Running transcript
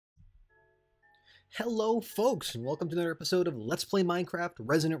Hello, folks, and welcome to another episode of Let's Play Minecraft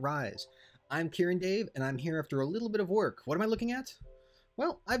Resonant Rise. I'm Kieran Dave, and I'm here after a little bit of work. What am I looking at?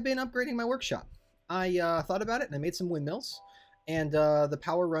 Well, I've been upgrading my workshop. I thought about it, and I made some windmills, and the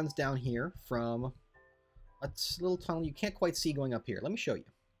power runs down here from a little tunnel you can't quite see going up here. Let me show you.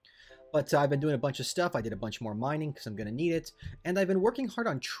 But I've been doing a bunch of stuff. I did a bunch more mining because I'm going to need it. And I've been working hard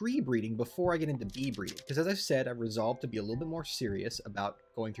on tree breeding before I get into bee breeding. Because as I've said, I've resolved to be a little bit more serious about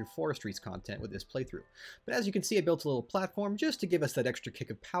going through forestry's content with this playthrough. But as you can see, I built a little platform just to give us that extra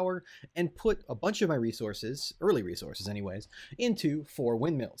kick of power and put a bunch of my resources, early resources anyways, into 4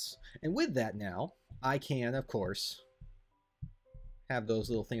 windmills. And with that now, I can, of course, have those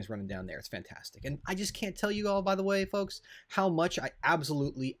little things running down there. It's fantastic. And I just can't tell you all, by the way, folks, how much I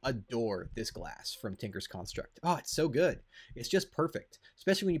absolutely adore this glass from Tinker's Construct. Oh, it's so good. It's just perfect,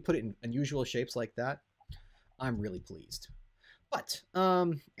 especially when you put it in unusual shapes like that. I'm really pleased. But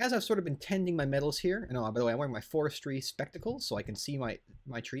as I've sort of been tending my metals here, and oh, by the way, I'm wearing my forestry spectacles so I can see my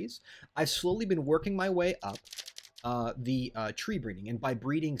trees. I've slowly been working my way up the tree breeding. And by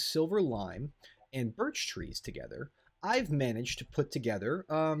breeding silver lime and birch trees together, I've managed to put together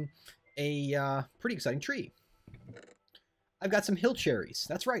a pretty exciting tree. I've got some hill cherries.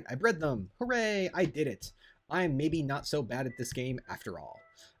 That's right, I bred them. Hooray, I did it. I'm maybe not so bad at this game after all.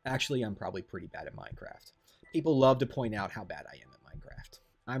 Actually, I'm probably pretty bad at Minecraft. People love to point out how bad I am at Minecraft.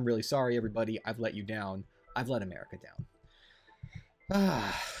 I'm really sorry, everybody. I've let you down. I've let America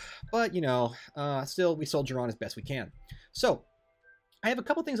down. But, you know, still, we soldier on as best we can. So, I have a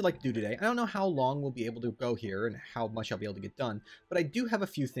couple things I'd like to do today. I don't know how long we'll be able to go here and how much I'll be able to get done, but I do have a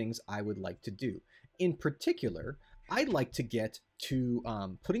few things I would like to do. In particular, I'd like to get to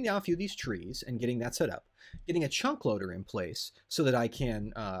putting down a few of these trees and getting that set up, getting a chunk loader in place so that I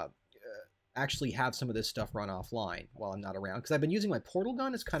can actually have some of this stuff run offline while I'm not around, because I've been using my portal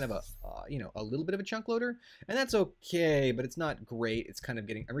gun as kind of a a little bit of a chunk loader, and that's okay, but it's not great. It's kind of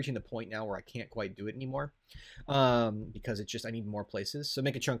I'm reaching the point now where I can't quite do it anymore because it's just I need more places. So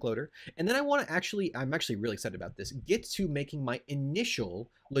make a chunk loader, and then I'm actually really excited about this, get to making my initial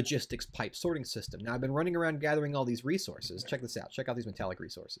logistics pipe sorting system. Now I've been running around gathering all these resources. Check this out. Check out these metallic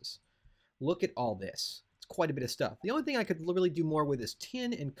resources. Look at all this. Quite a bit of stuff. The only thing I could really do more with is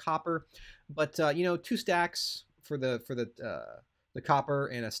tin and copper, but you know, 2 stacks for the copper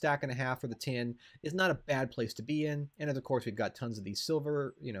and a stack and a half for the tin is not a bad place to be in. And of course, we've got tons of these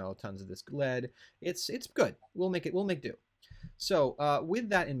silver, you know, tons of this lead. It's good. We'll make do. So with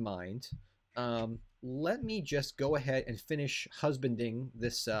that in mind, let me just go ahead and finish husbanding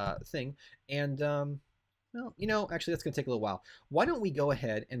this thing and. Well, you know, actually, that's going to take a little while. Why don't we go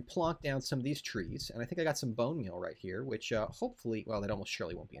ahead and plonk down some of these trees? And I think I got some bone meal right here, which hopefully, well, that almost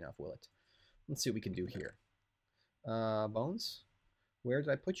surely won't be enough, will it? Let's see what we can do here. Bones? Where did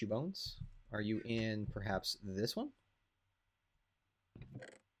I put you, Bones? Are you in perhaps this one?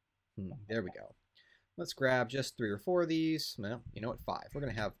 There we go. Let's grab just 3 or 4 of these. Well, you know what? 5. We're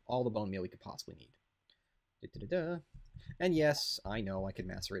going to have all the bone meal we could possibly need. Da-da-da-da. And yes, I know I could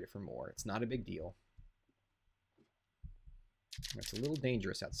macerate it for more. It's not a big deal. It's a little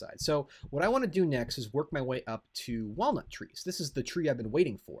dangerous outside. So what I want to do next is work my way up to walnut trees. This is the tree I've been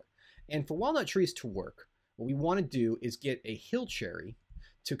waiting for. And for walnut trees to work, what we want to do is get a hill cherry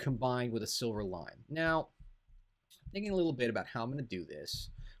to combine with a silver lime. Now, thinking a little bit about how I'm going to do this,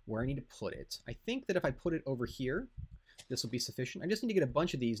 where I need to put it. I think that if I put it over here, this will be sufficient. I just need to get a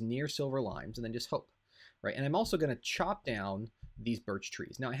bunch of these near silver limes and then just hope. Right? And I'm also going to chop down these birch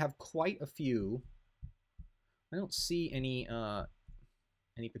trees. Now, I have quite a few. I don't see any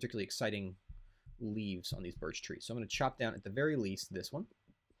particularly exciting leaves on these birch trees. So I'm going to chop down at the very least this one,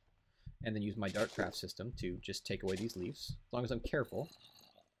 and then use my dart craft system to just take away these leaves. As long as I'm careful,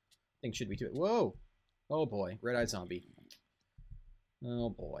 things should be to it. Whoa! Oh boy, red-eyed zombie. Oh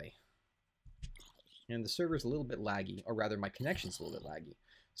boy. And the server's a little bit laggy, or rather my connection's a little bit laggy.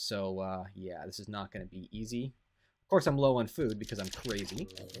 So yeah, this is not going to be easy. Of course I'm low on food because I'm crazy.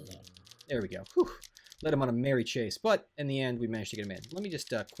 There we go. Whew. Led him on a merry chase, but in the end, we managed to get him in. Let me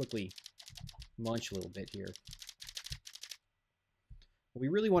just quickly munch a little bit here. What we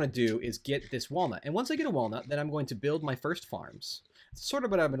really want to do is get this walnut. And once I get a walnut, then I'm going to build my first farms. It's sort of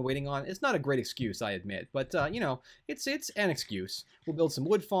what I've been waiting on. It's not a great excuse, I admit, but, you know, it's an excuse. We'll build some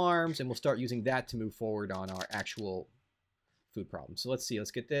wood farms, and we'll start using that to move forward on our actual food problem. So let's see. Let's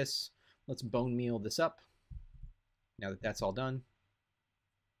get this. Let's bone meal this up. Now that that's all done.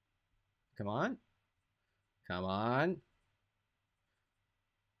 Come on. Come on.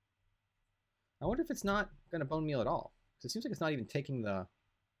 I wonder if it's not going to bone meal at all. Because it seems like it's not even taking the...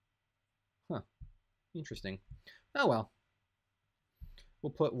 Huh. Interesting. Oh well.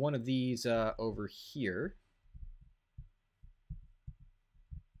 We'll put one of these over here.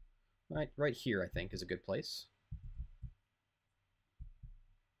 Right here, I think, is a good place.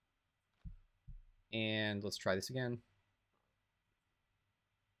 And let's try this again.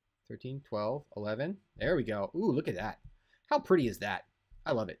 13, 12, 11. There we go. Ooh, look at that. How pretty is that?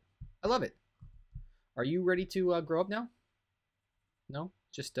 I love it. I love it. Are you ready to grow up now? No?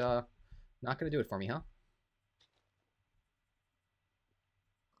 Just not going to do it for me, huh?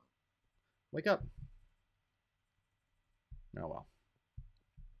 Wake up. Oh, well.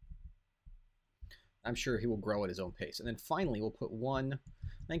 I'm sure he will grow at his own pace. And then finally, we'll put one.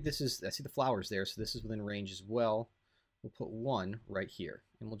 I think this is, I see the flowers there, so this is within range as well. We'll put one right here.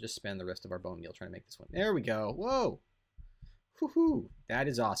 And we'll just spend the rest of our bone meal trying to make this one. There we go. Whoa. Woohoo. That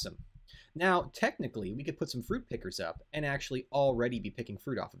is awesome. Now, technically, we could put some fruit pickers up and actually already be picking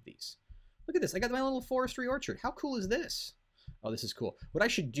fruit off of these. Look at this. I got my little forestry orchard. How cool is this? Oh, this is cool. What I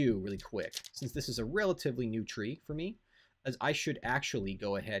should do really quick, since this is a relatively new tree for me, is I should actually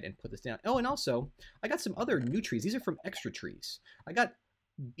go ahead and put this down. Oh, and also, I got some other new trees. These are from extra trees. I got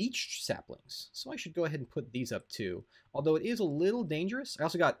beech saplings, so I should go ahead and put these up too. Although it is a little dangerous. I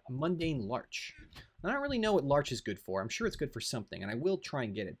also got mundane larch. I don't really know what larch is good for. I'm sure it's good for something, and I will try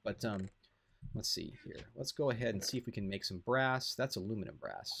and get it. But let's see here. Let's go ahead and see if we can make some brass. That's aluminum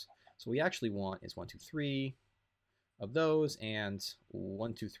brass. So what we actually want is 1, 2, 3 of those, and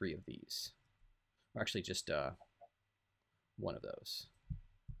 1, 2, 3 of these. Or actually, just one of those.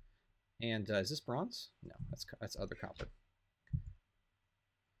 And is this bronze? No, that's other copper.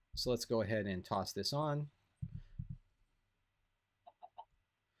 So let's go ahead and toss this on.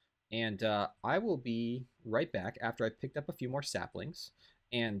 And I will be right back after I've picked up a few more saplings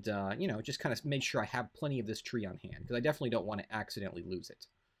and, you know, just kind of made sure I have plenty of this tree on hand, because I definitely don't want to accidentally lose it,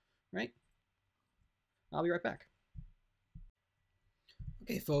 right? I'll be right back.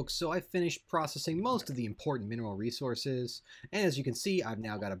 Okay, folks, so I finished processing most of the important mineral resources, and as you can see, I've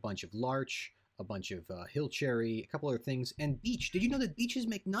now got a bunch of larch, a bunch of hill cherry, a couple other things, and beech. Did you know that beeches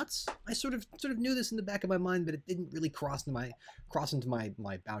make nuts? I sort of knew this in the back of my mind, but it didn't really cross into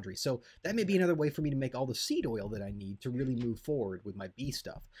my boundary. So that may be another way for me to make all the seed oil that I need to really move forward with my bee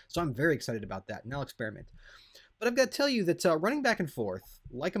stuff. So I'm very excited about that, and I'll experiment. But I've got to tell you that running back and forth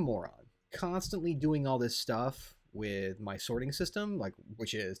like a moron, constantly doing all this stuff with my sorting system,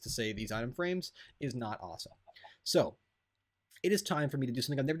 which is to say these item frames, is not awesome. So it is time for me to do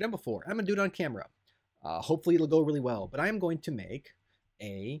something I've never done before. I'm going to do it on camera. Hopefully it'll go really well, but I am going to make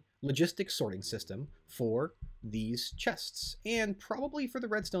a logistics sorting system for these chests, and probably for the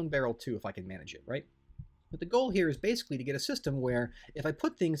redstone barrel too, if I can manage it, right? But the goal here is basically to get a system where if I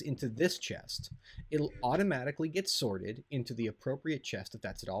put things into this chest, it'll automatically get sorted into the appropriate chest if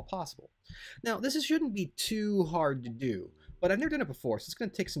that's at all possible. Now, this shouldn't be too hard to do, but I've never done it before, so it's going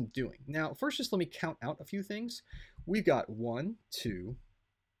to take some doing. Now, first, just let me count out a few things. We've got 1, 2,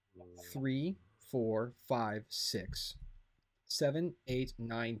 3, 4, 5, 6, 7, 8,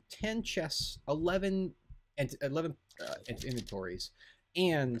 9, 10 chests, 11 inventories,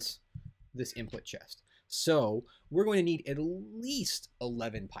 and this input chest. So we're going to need at least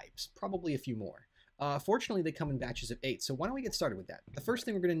 11 pipes, probably a few more. Fortunately, they come in batches of 8, so why don't we get started with that? The first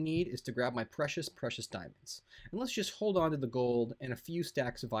thing we're going to need is to grab my precious diamonds. And let's just hold on to the gold and a few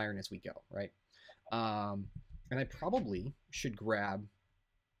stacks of iron as we go, right? And I probably should grab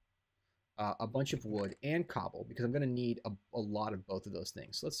a bunch of wood and cobble, because I'm going to need a lot of both of those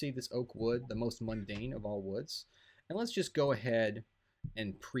things. So let's see this oak wood, the most mundane of all woods. And let's just go ahead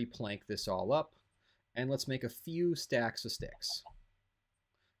and pre-plank this all up. And let's make a few stacks of sticks,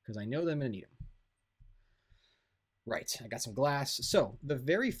 because I know that I'm going to need them. Right, I got some glass. So the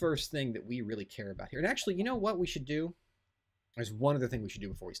very first thing that we really care about here, and actually, you know what we should do? There's one other thing we should do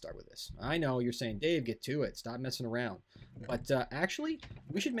before we start with this. I know you're saying, Dave, get to it. Stop messing around. But actually,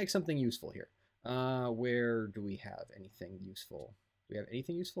 we should make something useful here. Where do we have anything useful? Do we have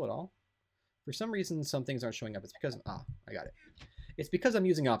anything useful at all? For some reason, some things aren't showing up. It's because, I got it. It's because I'm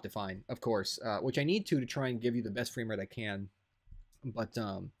using Optifine, of course, which I need to try and give you the best frame rate I can. But,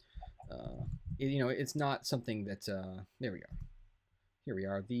 you know, it's not something that, there we go. Here we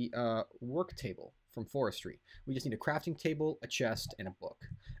are, the work table from forestry. We just need a crafting table, a chest, and a book.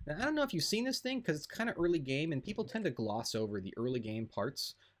 Now, I don't know if you've seen this thing, because it's kind of early game, and people tend to gloss over the early game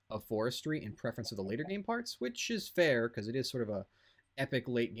parts of forestry in preference of the later game parts, which is fair, because it is sort of a epic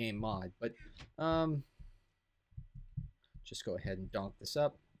late game mod. But, just go ahead and donk this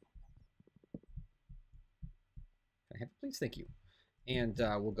up. Can I have it, please? Thank you. And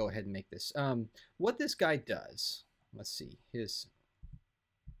we'll go ahead and make this. What this guy does, let's see, his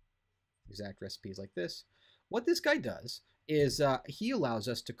exact recipe is like this. What this guy does is he allows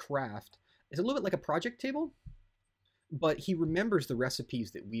us to craft. It's a little bit like a project table, but he remembers the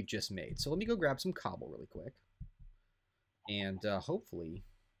recipes that we've just made. So let me go grab some cobble really quick. And hopefully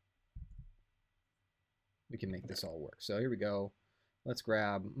we can make this all work. So here we go. Let's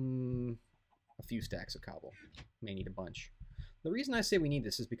grab a few stacks of cobble. May need a bunch. The reason I say we need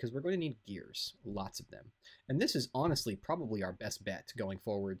this is because we're going to need gears, lots of them. And this is honestly probably our best bet going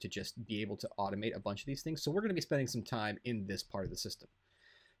forward to just be able to automate a bunch of these things. So we're going to be spending some time in this part of the system.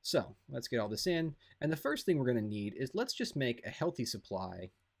 So let's get all this in. And the first thing we're going to need is let's just make a healthy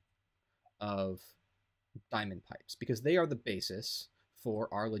supply of diamond pipes because they are the basis for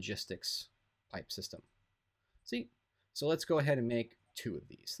our logistics pipe system. See? So let's go ahead and make 2 of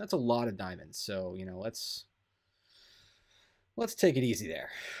these. That's a lot of diamonds. So, you know, let's take it easy there.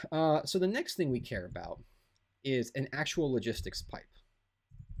 So the next thing we care about is an actual logistics pipe.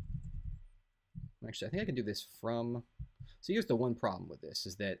 Actually, I think I can do this from... So here's the one problem with this,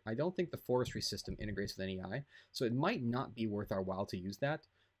 is that I don't think the forestry system integrates with NEI, so it might not be worth our while to use that.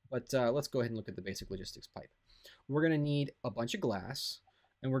 But let's go ahead and look at the basic logistics pipe. We're going to need a bunch of glass,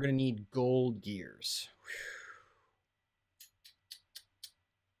 and we're going to need gold gears. Whew.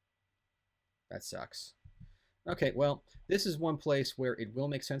 That sucks. Okay, well, this is one place where it will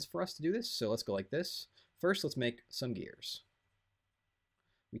make sense for us to do this, so let's go like this. First, let's make some gears.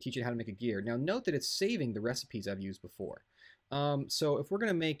 We teach you how to make a gear. Now, note that it's saving the recipes I've used before. So if we're going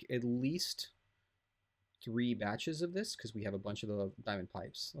to make at least 3 batches of this, because we have a bunch of the diamond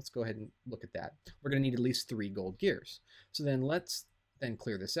pipes, let's go ahead and look at that. We're going to need at least 3 gold gears. So then let's then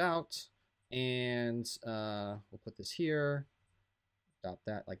clear this out, and we'll put this here. Dot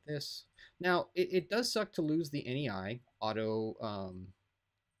that like this. Now, it does suck to lose the NEI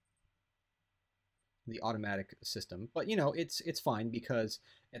the automatic system, but you know, it's fine because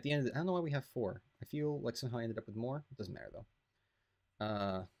at the end of the, I don't know why we have 4. I feel like somehow I ended up with more. It doesn't matter though.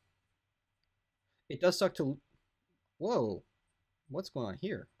 It does suck to, whoa, what's going on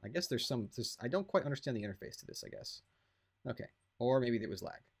here? I guess there's I don't quite understand the interface to this, I guess. Okay, or maybe there was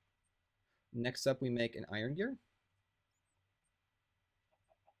lag. Next up, we make an iron gear.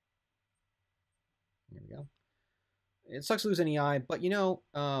 There we go. It sucks to lose NEI, but you know,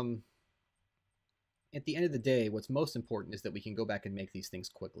 at the end of the day, what's most important is that we can go back and make these things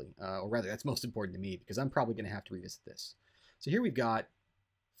quickly. Or rather, that's most important to me because I'm probably going to have to revisit this. So here we've got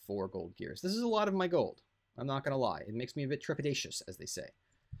 4 gold gears. This is a lot of my gold. I'm not going to lie. It makes me a bit trepidatious, as they say.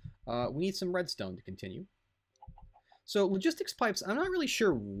 We need some redstone to continue. So logistics pipes, I'm not really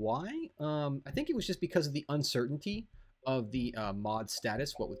sure why. I think it was just because of the uncertainty of the mod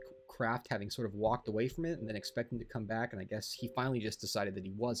status, what with Craft having sort of walked away from it and then expecting to come back, and I guess he finally just decided that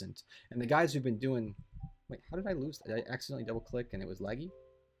he wasn't. And the guys who've been doing... Wait, how did I lose? Did I accidentally double click and it was laggy?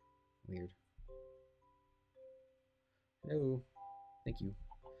 Weird. Hello. Thank you.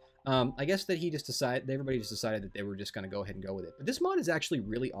 I guess that he just decided, everybody just decided that they were just going to go ahead and go with it. But this mod is actually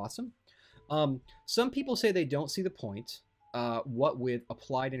really awesome. Some people say they don't see the point, what with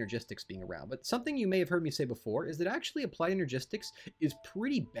applied energistics being around. But something you may have heard me say before is that actually applied energistics is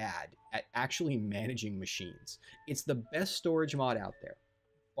pretty bad at actually managing machines. It's the best storage mod out there,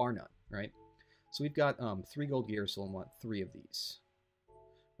 bar none, right? So we've got 3 gold gears, so we'll want 3 of these.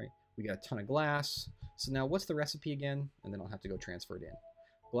 Right? We got a ton of glass. So now what's the recipe again? And then I'll have to go transfer it in.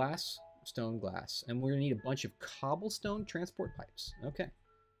 Glass, stone, glass. And we're going to need a bunch of cobblestone transport pipes. Okay.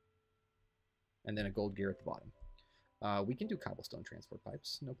 And then a gold gear at the bottom. We can do cobblestone transport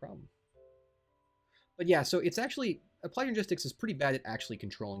pipes, no problem. But yeah, so it's actually, applied logistics is pretty bad at actually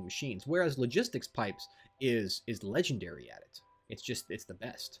controlling machines, whereas logistics pipes is legendary at it. It's the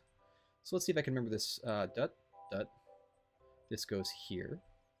best. So let's see if I can remember this. This goes here.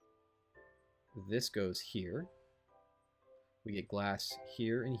 This goes here. We get glass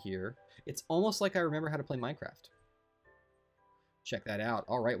here and here. It's almost like I remember how to play Minecraft. Check that out.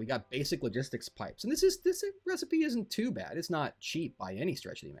 All right, we got basic logistics pipes. And this recipe isn't too bad. It's not cheap by any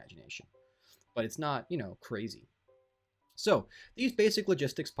stretch of the imagination. But it's not, you know, crazy. So, these basic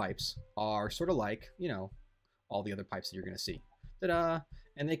logistics pipes are sort of like, you know, all the other pipes that you're going to see. Ta-da!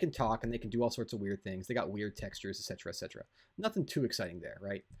 And they can talk and they can do all sorts of weird things. They got weird textures, etc., etc. Nothing too exciting there,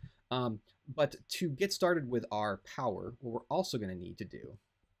 right? But to get started with our power, what we're also going to need to do...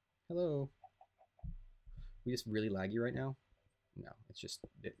 Hello? We just really laggy right now? No, it's just a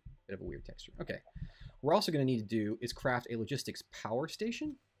bit of a weird texture. Okay. We're also going to need to do is craft a logistics power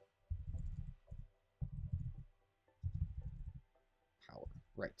station. Power,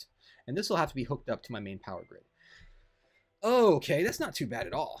 right. And this will have to be hooked up to my main power grid. Okay, that's not too bad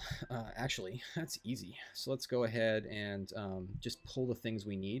at all. Actually, that's easy. So let's go ahead and just pull the things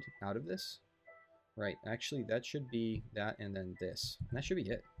we need out of this. Right, actually, that should be that and then this. And that should be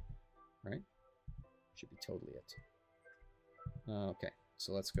it, right? Should be totally it. Okay,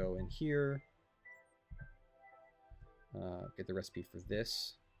 so let's go in here. Get the recipe for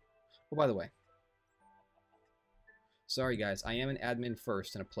this. Oh, by the way, sorry guys, I am an admin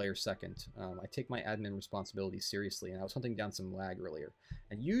first and a player second. I take my admin responsibilities seriously, and I was hunting down some lag earlier.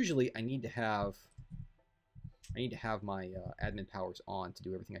 And usually I need to have my admin powers on to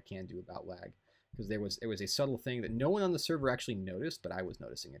do everything I can do about lag, because there was a subtle thing that no one on the server actually noticed, but I was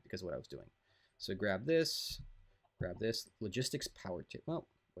noticing it because of what I was doing. So grab this, logistics power tip. Well,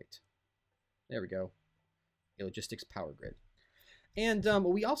 wait, there we go. A logistics power grid. And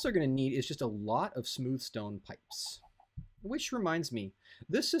what we also are going to need is just a lot of smooth stone pipes. Which reminds me,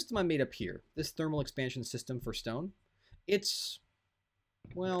 this system I made up here, this thermal expansion system for stone, it's,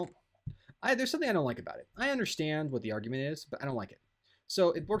 well, there's something I don't like about it. I understand what the argument is, but I don't like it.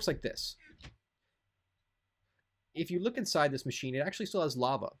 So it works like this. If you look inside this machine, it actually still has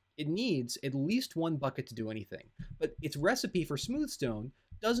lava. It needs at least one bucket to do anything. But its recipe for smooth stone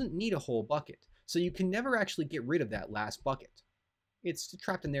doesn't need a whole bucket. So you can never actually get rid of that last bucket. It's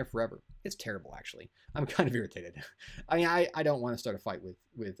trapped in there forever. It's terrible, actually. I'm kind of irritated. I mean, I don't want to start a fight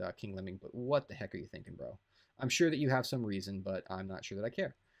with King Lemming, but what the heck are you thinking, bro? I'm sure that you have some reason, but I'm not sure that I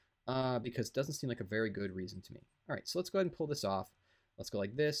care. Because it doesn't seem like a very good reason to me. All right, so let's go ahead and pull this off. Let's go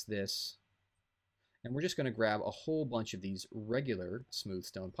like this, this. And we're just going to grab a whole bunch of these regular smooth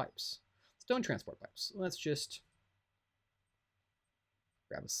stone pipes. Stone transport pipes. Let's just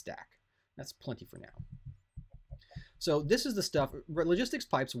grab a stack. That's plenty for now. So this is the stuff. Logistics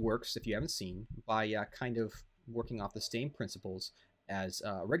Pipes works, if you haven't seen, by kind of working off the same principles as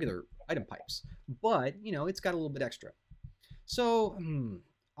regular item pipes. But, you know, it's got a little bit extra. So,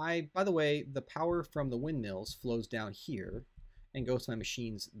 by the way, the power from the windmills flows down here and goes to my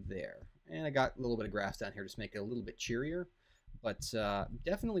machines there. And I got a little bit of grass down here just to make it a little bit cheerier. But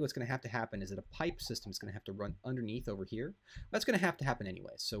definitely what's going to happen is that a pipe system is going to have to run underneath over here. That's going to happen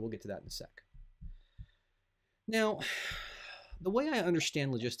anyway, so we'll get to that in a sec. Now, the way I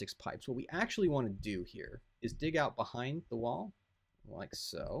understand logistics pipes, what we actually want to do here is dig out behind the wall, like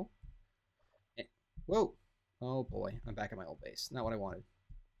so. And, whoa! Oh boy, I'm back at my old base. Not what I wanted.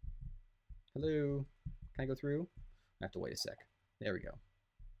 Hello? Can I go through? I have to wait a sec. There we go.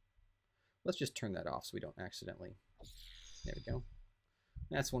 Let's just turn that off so we don't accidentally... There we go.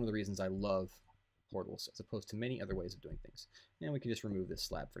 That's one of the reasons I love portals as opposed to many other ways of doing things. And we can just remove this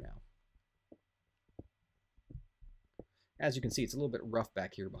slab for now. As you can see, it's a little bit rough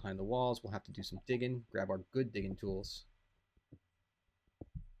back here behind the walls. We'll have to do some digging, grab our good digging tools.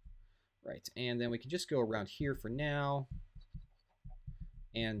 Right, and then we can just go around here for now.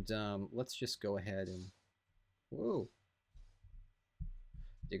 And let's just go ahead and, whoa,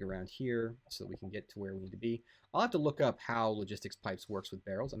 dig around here so that we can get to where we need to be. I'll have to look up how Logistics Pipes works with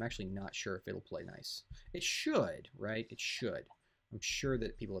barrels. I'm actually not sure if it'll play nice. It should, right? It should. I'm sure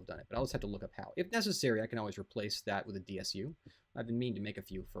that people have done it, but I'll just have to look up how. If necessary, I can always replace that with a DSU. I've been meaning to make a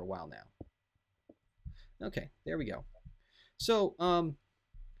few for a while now. Okay, there we go. So,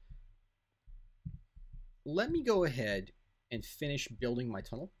 let me go ahead and finish building my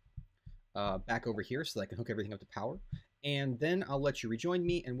tunnel back over here so that I can hook everything up to power. And then I'll let you rejoin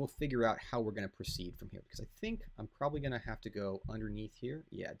me and we'll figure out how we're going to proceed from here. Because I think I'm probably going to have to go underneath here.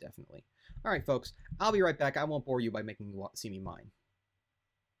 Yeah, definitely. All right, folks. I'll be right back. I won't bore you by making you see me mine.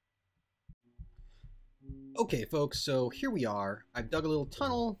 Okay, folks. So here we are. I've dug a little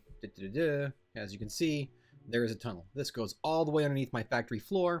tunnel. As you can see, there is a tunnel. This goes all the way underneath my factory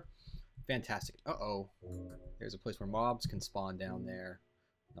floor. Fantastic. Uh-oh. There's a place where mobs can spawn down there.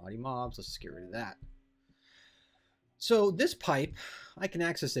 Naughty mobs. Let's just get rid of that. So this pipe, I can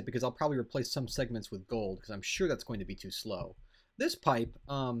access it because I'll probably replace some segments with gold because I'm sure that's going to be too slow. This pipe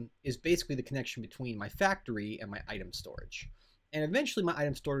is basically the connection between my factory and my item storage. And eventually my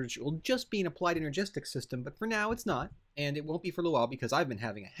item storage will just be an applied energistic system, but for now it's not. And it won't be for a little while because I've been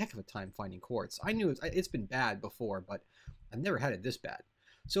having a heck of a time finding quartz. I knew it's been bad before, but I've never had it this bad.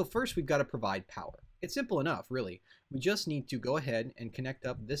 So first we've got to provide power. It's simple enough, really. We just need to go ahead and connect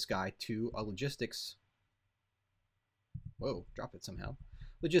up this guy to a logistics... Whoa, dropped it somehow.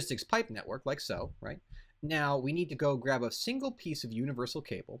 Logistics pipe network, like so, right? Now we need to go grab a single piece of universal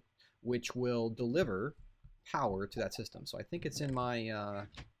cable, which will deliver power to that system. So I think it's in my, I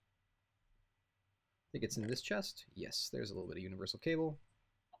think it's in this chest. Yes, there's a little bit of universal cable.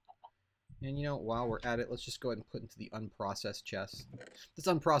 And you know, while we're at it, let's just go ahead and put into the unprocessed chest. This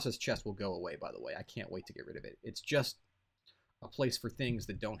unprocessed chest will go away, by the way. I can't wait to get rid of it. It's just a place for things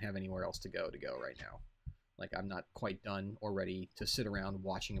that don't have anywhere else to go right now. Like, I'm not quite done or ready to sit around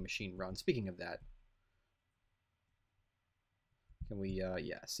watching a machine run. Speaking of that, Can we,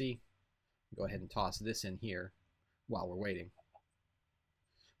 yeah, see? Go ahead and toss this in here while we're waiting.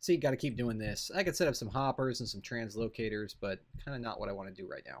 See, got to keep doing this. I could set up some hoppers and some translocators, but kind of not what I want to do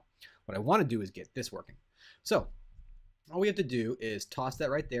right now. What I want to do is get this working. So all we have to do is toss that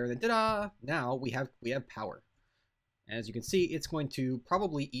right there, and then ta-da! Now we have power. As you can see, it's going to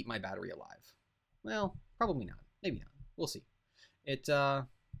probably eat my battery alive. Well, probably not. Maybe not. We'll see. It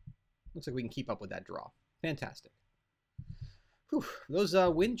looks like we can keep up with that draw. Fantastic. Whew. Those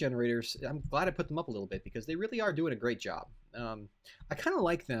wind generators, I'm glad I put them up a little bit because they really are doing a great job. I kind of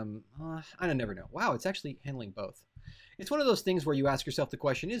like them. I don't never know. Wow, it's actually handling both. It's one of those things where you ask yourself the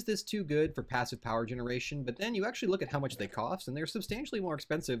question, is this too good for passive power generation? But then you actually look at how much they cost, and they're substantially more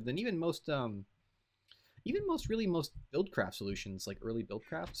expensive than even most Buildcraft solutions, like early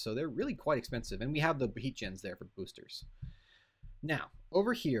Buildcraft. So they're really quite expensive, and we have the heat gens there for boosters. Now,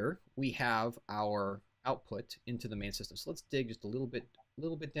 over here, we have our output into the main system. So let's dig just a little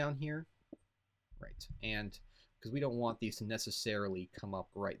bit down here. Right, and because we don't want these to necessarily come up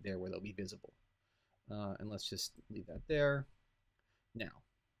right there where they'll be visible. And let's just leave that there. Now,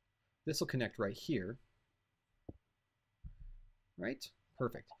 this will connect right here. Right?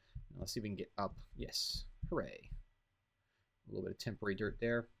 Perfect. Now let's see if we can get up. Yes. Hooray. A little bit of temporary dirt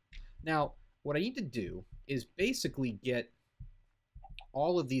there. Now, what I need to do is basically get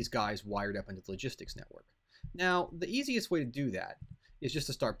all of these guys wired up into the logistics network. Now, the easiest way to do that is just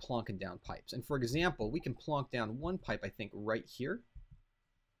to start plonking down pipes. And for example, we can plonk down one pipe, I think, right here.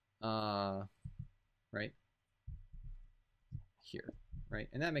 Right here, right?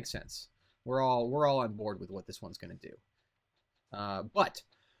 And that makes sense. We're all on board with what this one's going to do. But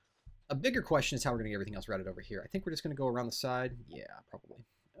a bigger question is how we're going to get everything else routed over here. I think we're just going to go around the side. Yeah, probably.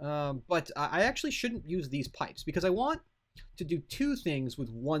 But I actually shouldn't use these pipes because I want to do two things with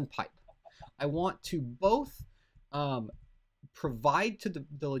one pipe. I want to both provide to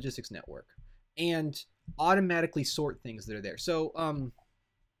the logistics network and automatically sort things that are there. So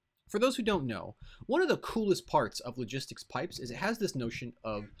for those who don't know, one of the coolest parts of logistics pipes is it has this notion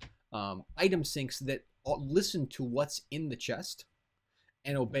of item sinks that listen to what's in the chest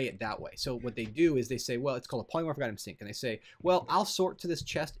and obey it that way. So what they do is they say, well, it's called a polymorphic item sink. And they say, well, I'll sort to this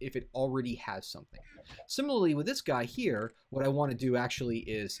chest if it already has something. Similarly, with this guy here, what I want to do actually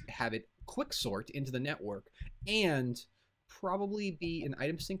is have it quick sort into the network and probably be an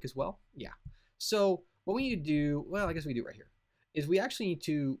item sink as well. Yeah. So what we need to do, well, I guess we do it right here, is we actually need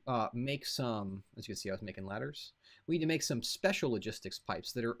to make some, as you can see, I was making ladders. We need to make some special logistics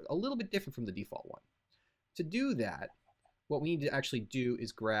pipes that are a little bit different from the default one. To do that, what we need to actually do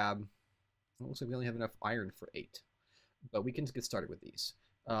is grab, it looks like we only have enough iron for 8, but we can get started with these.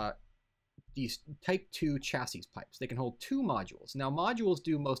 These type 2 chassis pipes. They can hold 2 modules. Now modules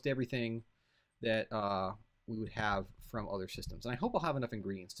do most everything that we would have from other systems. And I hope I'll have enough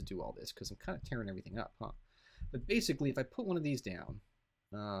ingredients to do all this because I'm kind of tearing everything up, huh? But basically, if I put one of these down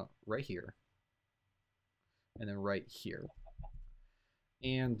right here, and then right here,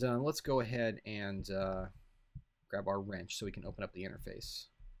 and let's go ahead and grab our wrench so we can open up the interface.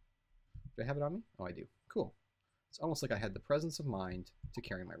 Do I have it on me? Oh, I do. Cool. It's almost like I had the presence of mind to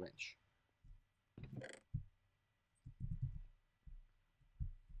carry my wrench.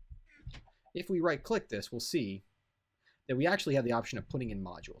 If we right-click this, we'll see that we actually have the option of putting in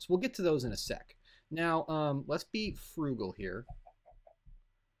modules. We'll get to those in a sec. Now, let's be frugal here,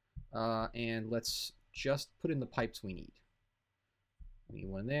 and let's just put in the pipes we need. We need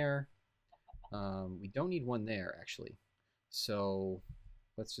one there. We don't need one there, actually. So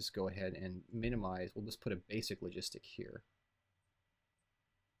let's just go ahead and minimize. We'll just put a basic logistic here.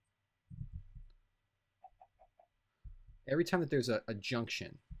 Every time that there's a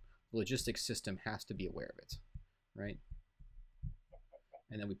junction, the logistics system has to be aware of it, right?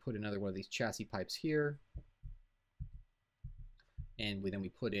 And then we put another one of these chassis pipes here. And then we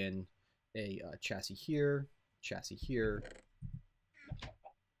put in a chassis here,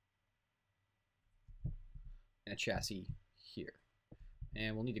 and a chassis here.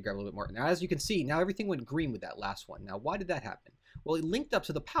 And we'll need to grab a little bit more. Now, as you can see, now everything went green with that last one. Now, why did that happen? Well, it linked up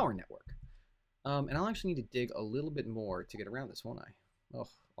to the power network. And I'll actually need to dig a little bit more to get around this, won't I? Oh,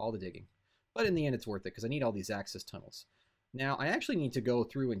 all the digging. But in the end, it's worth it because I need all these access tunnels. Now, I actually need to go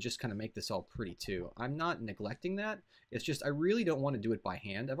through and just kind of make this all pretty too. I'm not neglecting that. It's just I really don't want to do it by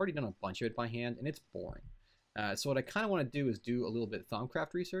hand. I've already done a bunch of it by hand, and it's boring. So what I kind of want to do is do a little bit of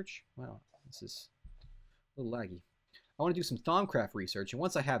Thaumcraft research. Wow, this is a little laggy. I want to do some Thaumcraft research, and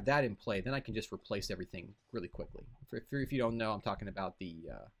once I have that in play, then I can just replace everything really quickly. If you don't know, I'm talking about the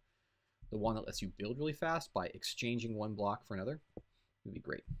one that lets you build really fast by exchanging one block for another. It would be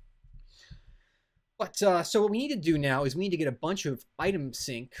great. But so what we need to do now is we need to get a bunch of item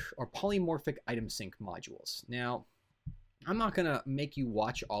sync or polymorphic item sync modules. Now, I'm not going to make you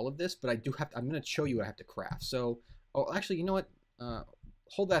watch all of this, but I do have to, I'm going to show you what I have to craft. So, oh, actually, you know what?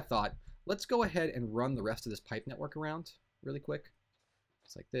 Hold that thought. Let's go ahead and run the rest of this pipe network around really quick.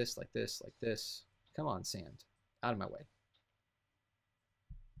 It's like this, like this, like this. Come on, sand. Out of my way.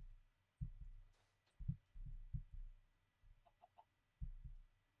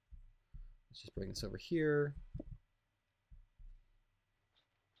 Let's just bring this over here.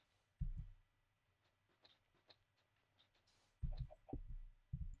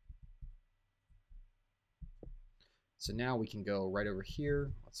 So now we can go right over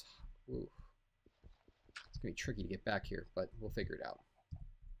here. It's going to be tricky to get back here, but we'll figure it out.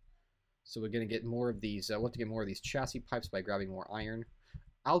 So we're going to get more of these, we'll have to get more of these chassis pipes by grabbing more iron.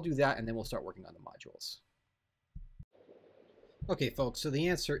 I'll do that, and then we'll start working on the modules. Okay, folks, so the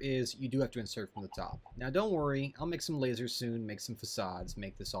answer is you do have to insert from the top. Now, don't worry. I'll make some lasers soon, make some facades,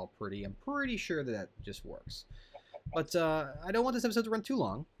 make this all pretty. I'm pretty sure that just works. But I don't want this episode to run too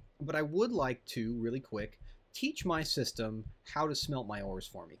long, but I would like to, really quick, teach my system how to smelt my ores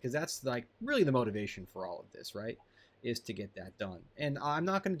for me, because that's like really the motivation for all of this, right? Is to get that done. And I'm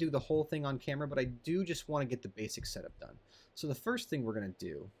not going to do the whole thing on camera, but I do just want to get the basic setup done. So the first thing we're going to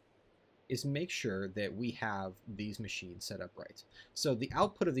do is make sure that we have these machines set up right. So the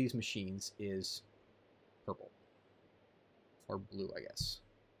output of these machines is purple. Or blue, I guess.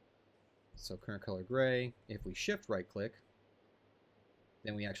 So current color gray. If we shift right click,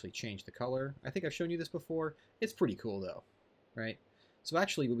 then we actually change the color. I think I've shown you this before. It's pretty cool though, right? So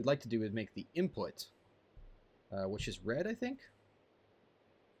actually what we'd like to do is make the input, which is red, I think.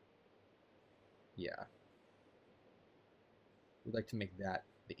 Yeah. We'd like to make that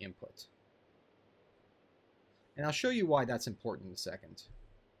the input. And I'll show you why that's important in a second.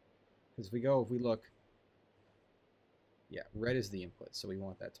 Because if we look, yeah, red is the input, so we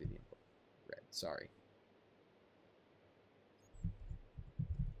want that to be the input. Red, sorry.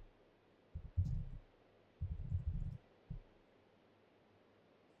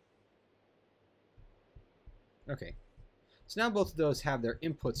 Okay, so now both of those have their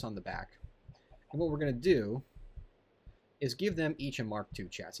inputs on the back. And what we're going to do is give them each a Mark II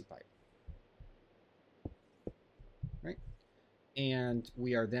chassis pipe. Right? And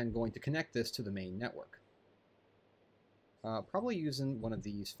we are then going to connect this to the main network. Probably using one of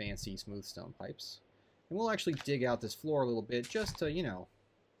these fancy smooth stone pipes. And we'll actually dig out this floor a little bit just to, you know,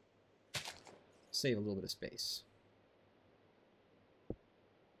 save a little bit of space.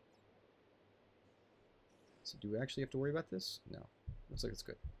 So do we actually have to worry about this? No. Looks like it's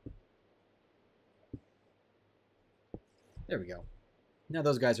good. There we go. Now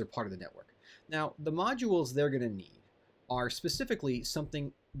those guys are part of the network. Now, the modules they're going to need are specifically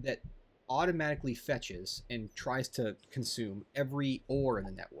something that automatically fetches and tries to consume every ore in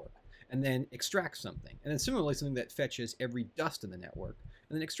the network, and then extracts something. And then similarly, something that fetches every dust in the network,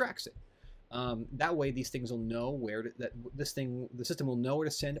 and then extracts it. That way, these things will know where to, the system will know where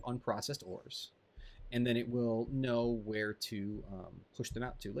to send unprocessed ores, and then it will know where to push them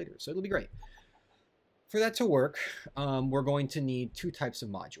out to later. So it'll be great. For that to work, we're going to need two types of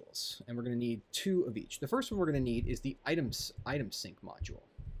modules, and we're going to need two of each. The first one we're going to need is the item sync module.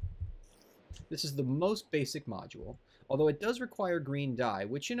 This is the most basic module, although it does require green dye,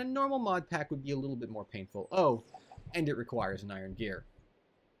 which in a normal mod pack would be a little bit more painful. Oh, and it requires an iron gear.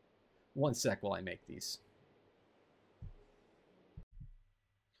 One sec while I make these.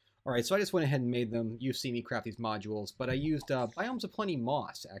 Alright, so I just went ahead and made them. You've seen me craft these modules, but I used Biomes of Plenty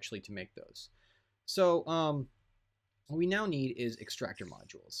moss actually to make those. So what we now need is extractor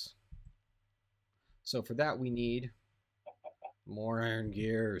modules. So for that we need more iron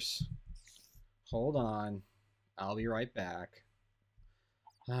gears. Hold on. I'll be right back.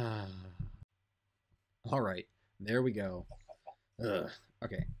 Alright, there we go.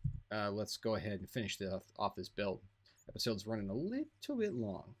 Okay, let's go ahead and finish off this build. Episode's running a little bit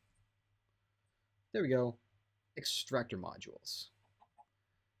long. There we go. Extractor modules.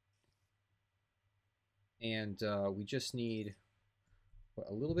 And we just need what,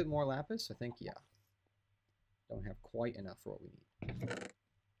 a little bit more lapis, I think. Yeah. Don't have quite enough for what we need.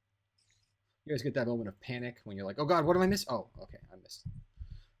 You guys get that moment of panic when you're like, oh god, what am I missing? Oh, okay, I missed.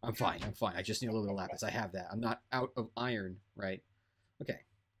 I'm fine, I'm fine. I just need a little bit of lapis. I have that. I'm not out of iron, right? Okay,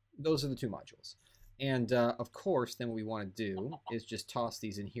 those are the two modules. And of course, then what we want to do is just toss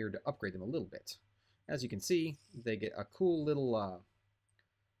these in here to upgrade them a little bit. As you can see, they get a cool little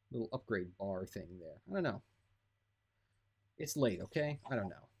little upgrade bar thing there. I don't know. It's late, okay? I don't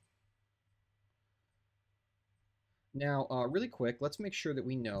know. Now, really quick, let's make sure that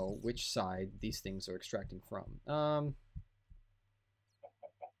we know which side these things are extracting from.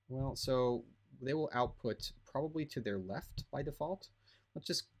 Well, so they will output probably to their left by default. Let's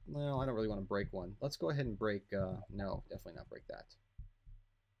just, well, I don't really want to break one. Let's go ahead and break, no, definitely not break that.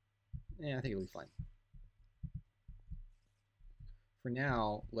 Yeah, I think it'll be fine. For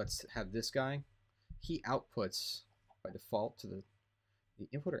now, let's have this guy. He outputs by default to the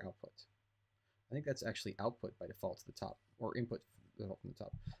input or output. I think that's actually output by default to the top, or input default from the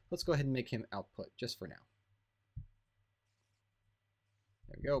top. Let's go ahead and make him output just for now.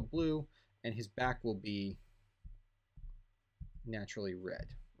 There we go, blue, and his back will be naturally red.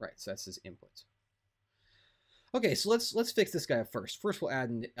 Right, so that's his input. Okay, so let's fix this guy up first. First, we'll add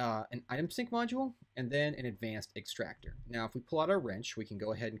an item sync module and then an advanced extractor. Now, if we pull out our wrench, we can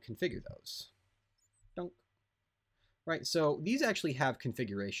go ahead and configure those. Dunk. Right, so these actually have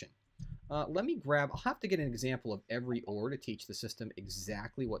configuration. Let me grab, I'll have to get an example of every ore to teach the system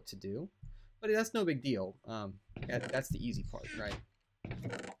exactly what to do, but that's no big deal. That's the easy part, right?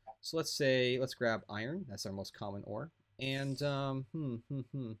 So let's grab iron, that's our most common ore, and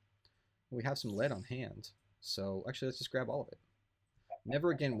we have some lead on hand, so actually let's just grab all of it.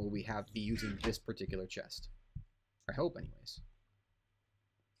 Never again will we be using this particular chest. I hope anyways.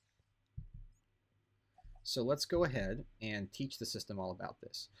 So let's go ahead and teach the system all about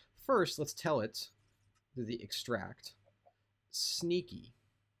this. First, let's tell it the extract sneaky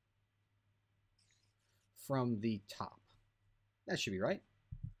from the top. That should be right.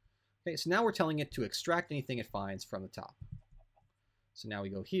 Okay, so now we're telling it to extract anything it finds from the top. So now we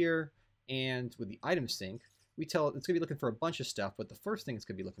go here, and with the item sync, we tell it it's going to be looking for a bunch of stuff, but the first thing it's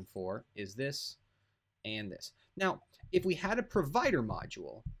going to be looking for is this and this. Now, if we had a provider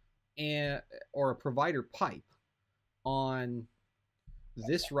module or a provider pipe on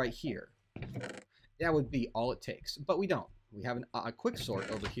this right here, that would be all it takes. But we don't. We have a quick sort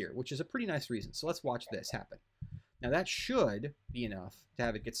over here, which is a pretty nice reason. So let's watch this happen. Now that should be enough to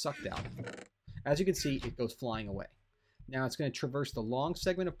have it get sucked out. As you can see, it goes flying away. Now it's going to traverse the long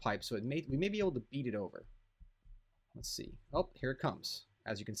segment of pipe, so we may be able to beat it over. Let's see. Oh, here it comes.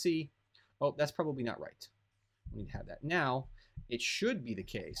 As you can see, oh, that's probably not right. We need to have that. Now, it should be the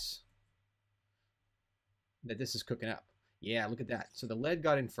case that this is cooking up. Yeah, look at that. So the lead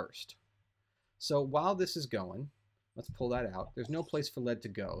got in first. So while this is going, let's pull that out. There's no place for lead to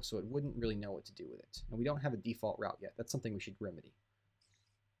go, so it wouldn't really know what to do with it. And we don't have a default route yet. That's something we should remedy.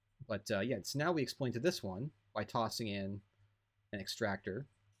 But yeah, so now we explain to this one by tossing in an extractor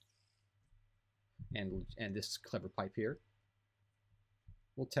and this clever pipe here.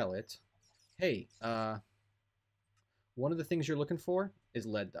 We'll tell it, hey, one of the things you're looking for is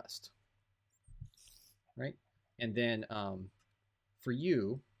lead dust, right? And then for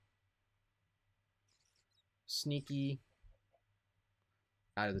you, sneaky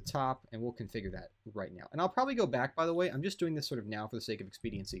out of the top, and we'll configure that right now. And I'll probably go back, by the way, I'm just doing this sort of now for the sake of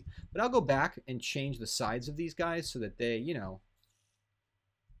expediency, but I'll go back and change the sides of these guys so that they, you know,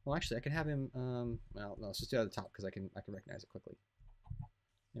 well, actually, I can have him, well, no, let's just do it at the top because I can recognize it quickly.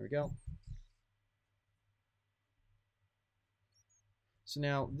 There we go. So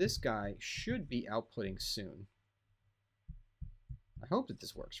now this guy should be outputting soon. I hope that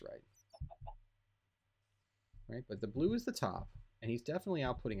this works right. Right, but the blue is the top, and he's definitely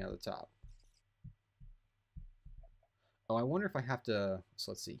outputting out of the top. Oh, I wonder if I have to,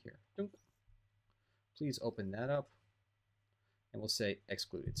 so let's see here. Please open that up, and we'll say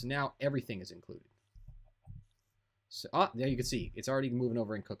excluded. So now everything is included. So, there you can see, it's already moving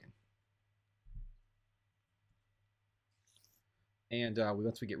over and cooking. And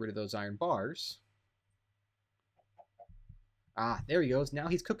once we get rid of those iron bars, there he goes. Now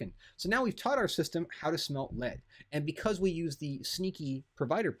he's cooking. So now we've taught our system how to smelt lead. And because we use the sneaky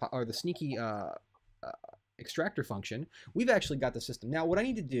provider, or the sneaky extractor function, we've actually got the system. Now what I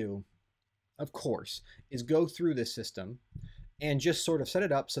need to do, of course, is go through this system and just sort of set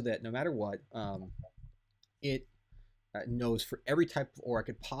it up so that no matter what, it knows for every type of ore I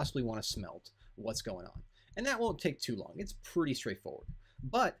could possibly want to smelt what's going on. And that won't take too long. It's pretty straightforward.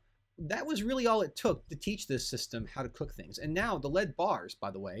 But that was really all it took to teach this system how to cook things. And now the lead bars,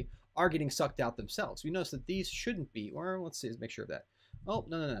 by the way, are getting sucked out themselves. You notice that these shouldn't be, or let's see, let's make sure of that. Oh,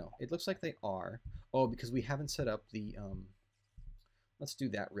 no. It looks like they are. Oh, because we haven't set up the, let's do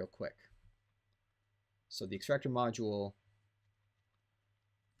that real quick. So the extractor module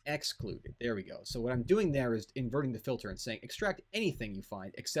excluded. There we go. So what I'm doing there is inverting the filter and saying extract anything you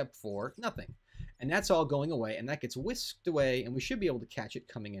find except for nothing. And that's all going away, and that gets whisked away, and we should be able to catch it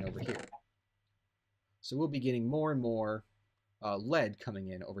coming in over here. So we'll be getting more and more lead coming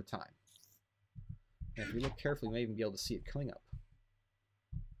in over time. And if we look carefully, we may even be able to see it coming up.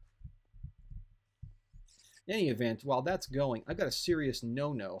 In any event, while that's going, I've got a serious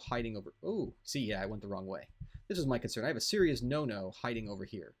no-no hiding over... Oh, see, yeah, I went the wrong way. This is my concern. I have a serious no-no hiding over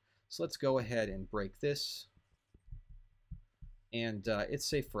here. So let's go ahead and break this. And it's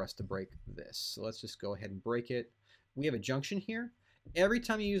safe for us to break this. So let's just go ahead and break it. We have a junction here. Every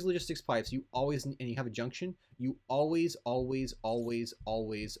time you use logistics pipes, you always, and you have a junction, you always need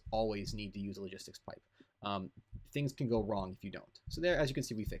to use a logistics pipe. Things can go wrong if you don't. So there, as you can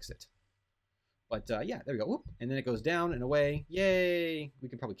see, we fixed it. But yeah, there we go. Whoop. And then it goes down and away. Yay! We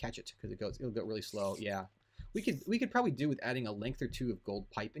can probably catch it because it'll go really slow. Yeah, we could probably do with adding a length or two of gold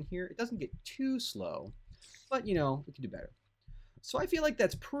pipe in here. It doesn't get too slow, but you know, we can do better. So I feel like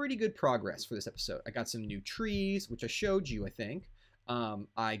that's pretty good progress for this episode. I got some new trees, which I showed you, I think.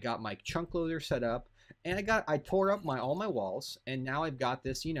 I got my chunk loader set up, and I tore up all my walls, and now I've got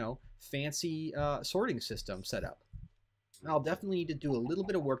this, you know, fancy sorting system set up. I'll definitely need to do a little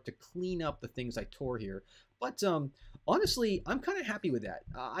bit of work to clean up the things I tore here, but honestly, I'm kind of happy with that.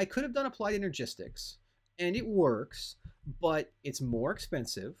 I could have done applied energistics, and it works, but it's more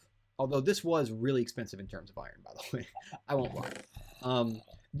expensive. Although this was really expensive in terms of iron, by the way. I won't lie.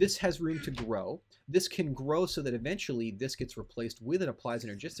 This has room to grow. This can grow so that eventually this gets replaced with an applies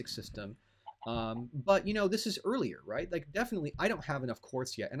energistics system. But, you know, this is earlier, right? Like, definitely, I don't have enough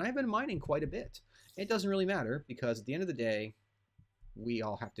quartz yet. And I've been mining quite a bit. It doesn't really matter because at the end of the day, we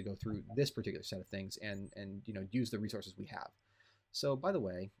all have to go through this particular set of things and you know, use the resources we have. So, by the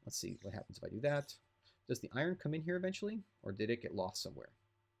way, let's see what happens if I do that. Does the iron come in here eventually? Or did it get lost somewhere?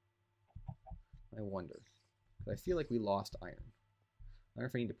 I wonder. I feel like we lost iron. I don't know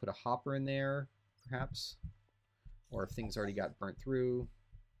if I need to put a hopper in there, perhaps. Or if things already got burnt through.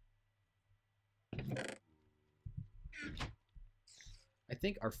 I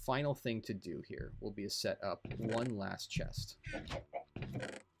think our final thing to do here will be to set up one last chest.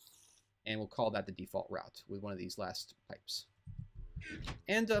 And we'll call that the default route with one of these last pipes.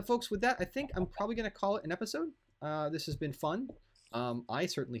 And folks, with that, I think I'm probably going to call it an episode. This has been fun. I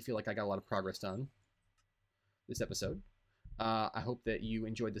certainly feel like I got a lot of progress done this episode. I hope that you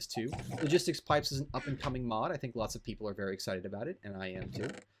enjoyed this too. Logistics Pipes is an up-and-coming mod. I think lots of people are very excited about it, and I am too.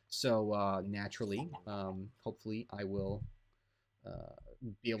 So naturally, hopefully I will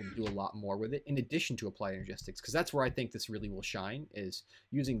be able to do a lot more with it in addition to applied energistics, because that's where I think this really will shine, is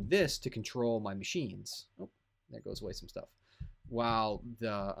using this to control my machines. Oh, there goes away some stuff. While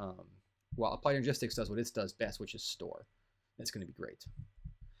applied energistics does what it does best, which is store. That's going to be great.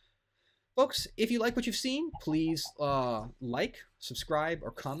 Folks, if you like what you've seen, please like, subscribe,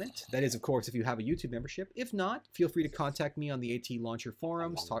 or comment. That is, of course, if you have a YouTube membership. If not, feel free to contact me on the AT Launcher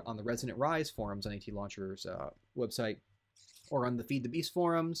forums, talk on the Resonant Rise forums on AT Launcher's website, or on the Feed the Beast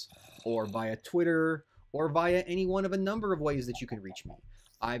forums, or via Twitter, or via any one of a number of ways that you can reach me.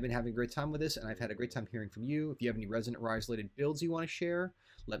 I've been having a great time with this, and I've had a great time hearing from you. If you have any Resonant Rise-related builds you want to share,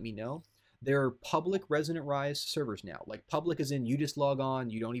 let me know. There are public Resonant Rise servers now. Like, public as in you just log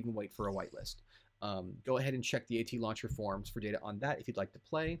on, you don't even wait for a whitelist. Go ahead and check the AT Launcher forums for data on that if you'd like to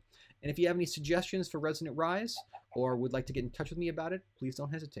play. And if you have any suggestions for Resonant Rise, or would like to get in touch with me about it, please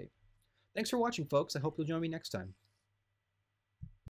don't hesitate. Thanks for watching, folks. I hope you'll join me next time.